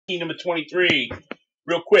number 23.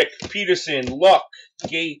 Real quick, Peterson, Luck,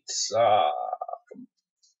 Gates,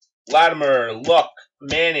 Latimer, Luck,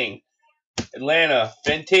 Manning, Atlanta,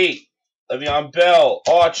 Ben Tate, Le'Veon Bell,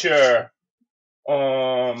 Archer,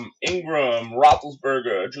 Ingram,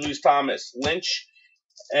 Roethlisberger, Julius Thomas, Lynch,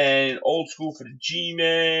 and old school for the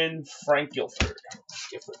G-Men, Frank Gifford.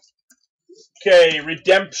 Okay,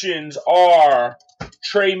 redemptions are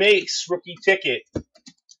Trey Mace, rookie ticket.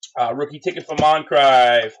 Rookie ticket for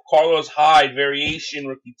Moncrief. Carlos Hyde, variation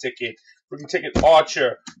rookie ticket. Rookie ticket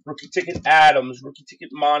Archer. Rookie ticket Adams. Rookie ticket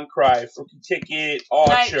Moncrief. Rookie ticket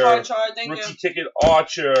Archer. Rookie ticket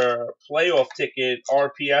Archer. Playoff ticket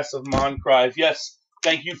RPS of Moncrief. Yes,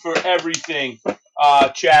 thank you for everything,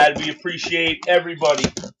 Chad. We appreciate everybody.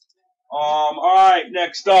 Alright,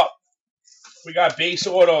 next up, we got base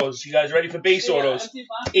autos. You guys ready for base autos?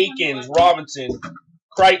 Akins, Robinson,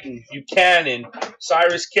 Crichton, Buchanan,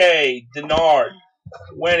 Cyrus K, Denard,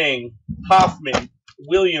 Wenning, Hoffman,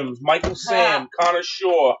 Williams, Michael Sam, Connor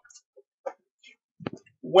Shaw,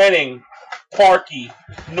 Wenning, Parkey,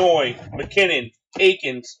 Noy, McKinnon,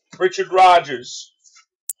 Akins, Richard Rogers,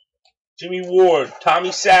 Jimmy Ward,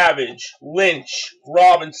 Tommy Savage, Lynch,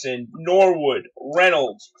 Robinson, Norwood,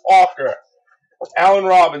 Reynolds, Parker, Allen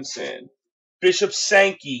Robinson, Bishop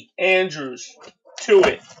Sankey, Andrews,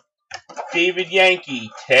 Tuitt, David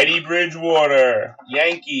Yankee, Teddy Bridgewater,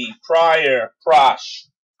 Yankee, Pryor, Prosh.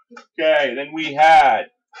 Okay, then we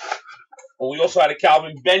also had a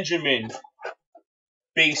Calvin Benjamin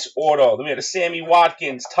base auto. Then we had a Sammy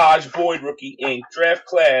Watkins, Taj Boyd, rookie ink, draft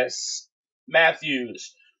class,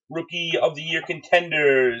 Matthews, rookie of the year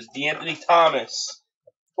contenders, DeAnthony Thomas.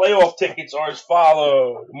 Playoff tickets are as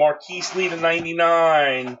follows: Marquise Lee to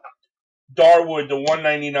 99. Darwood to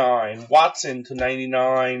 199, Watson to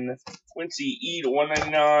 99, Quincy E to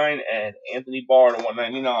 199, and Anthony Barr to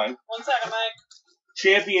 199. 1 second, Mike.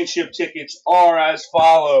 Championship tickets are as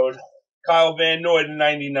followed: Kyle Van Noy to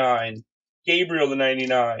 99, Gabriel to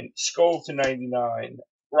 99, Scove to 99,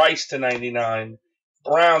 Rice to 99,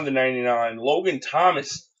 Brown to 99, Logan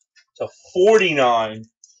Thomas to 49,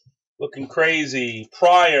 looking crazy,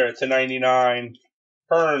 Pryor to 99,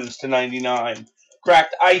 Hearns to 99.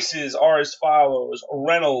 Cracked ices are as follows: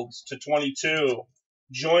 Reynolds to 22,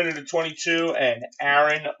 Joyner to 22, and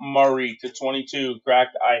Aaron Murray to 22.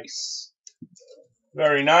 Cracked ice.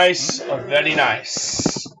 Very nice. Very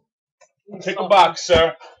nice. Pick a box,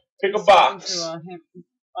 sir. Pick a box.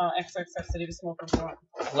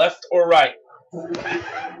 Left or right?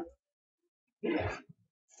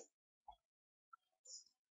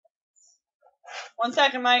 1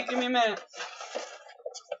 second, Mike. Give me a minute.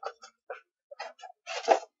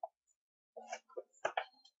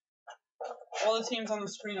 All the teams on the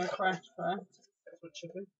screen are correct? That's what it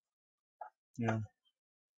should be. Yeah.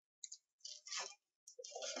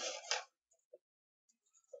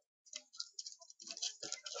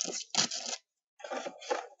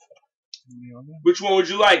 Which one would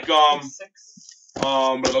you like? 6.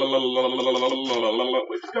 Where'd you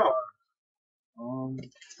go?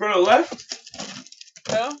 For the left?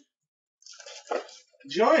 No.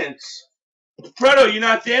 Giants. Preto, you're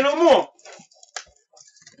not there no more.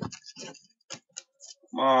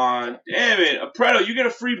 Come on, damn it. Preto, you get a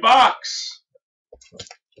free box.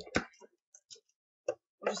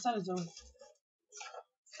 What just send it to him?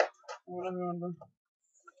 Whatever you want to do.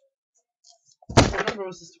 What number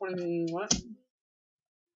was this? 20, what?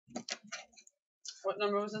 What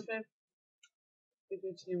number was this, babe?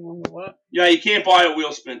 51, what? Yeah, you can't buy a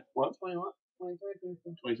wheel spin. What? 20 what? 23,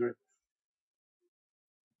 23.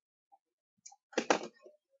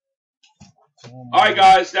 Alright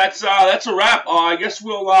guys, that's a wrap. I guess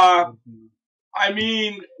we'll we're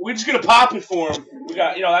just gonna pop it for him. We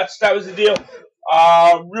got that was the deal.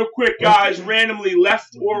 Real quick guys, randomly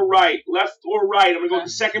left or right. Left or right. I'm gonna go with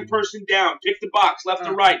the second person down. Pick the box, left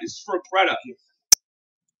or right. This is for a Preda.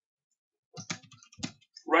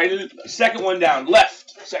 Right, second one down,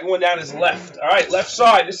 left. Second one down is left. Alright, left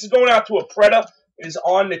side. This is going out to a Preda. It is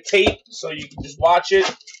on the tape, so you can just watch it.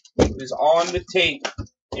 It is on the tape.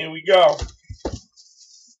 Here we go.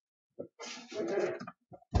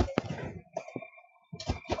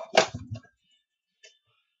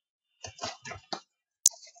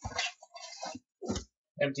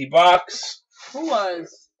 Empty box. Who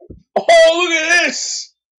was? Oh, look at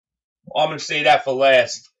this! Oh, I'm going to say that for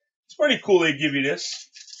last. It's pretty cool they give you this.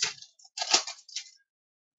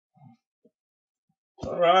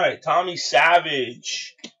 All right, Tommy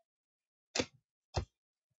Savage.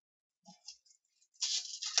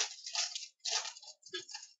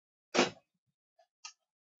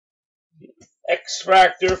 X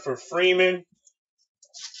Factor for Freeman.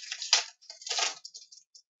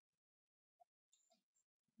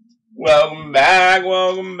 Welcome back,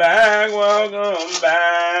 welcome back, welcome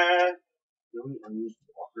back.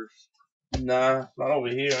 Nah, not over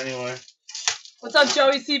here anyway. What's up,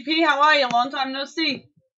 Joey CP? How are you? Long time no see.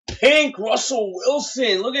 Pink Russell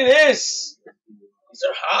Wilson. Look at this. These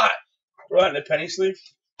are hot. Throw that in the penny sleeve.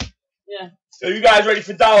 Yeah. So you guys ready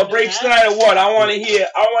for dollar breaks tonight or what? I want to hear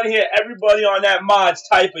everybody on that mods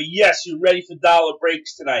type a yes. You ready for dollar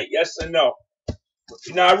breaks tonight? Yes or no? If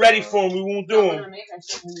you're not ready for them, we won't do them.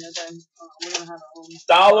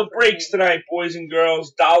 Dollar breaks tonight, boys and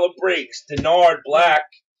girls. Dollar breaks. Denard Black.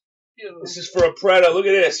 This is for a Preda. Look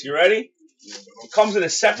at this. You ready? It comes in a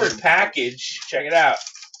separate package. Check it out.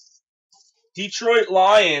 Detroit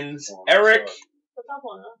Lions. Eric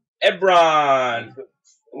Ebron. A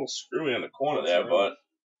little screwy on the corner there, but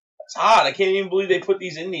it's hot. I can't even believe they put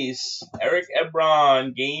these in these. Eric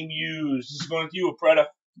Ebron. Game used. This is going to you, a Preda.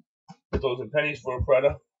 Put those in pennies for a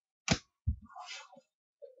Preda.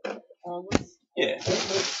 Yeah.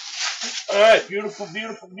 Alright, beautiful,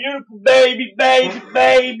 beautiful, beautiful, baby, baby,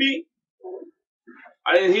 baby.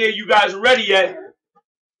 I didn't hear you guys are ready yet.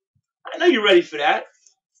 I know you're ready for that.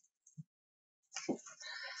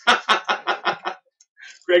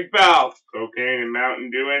 Greg Powell. Cocaine and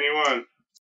Mountain Dew, anyone?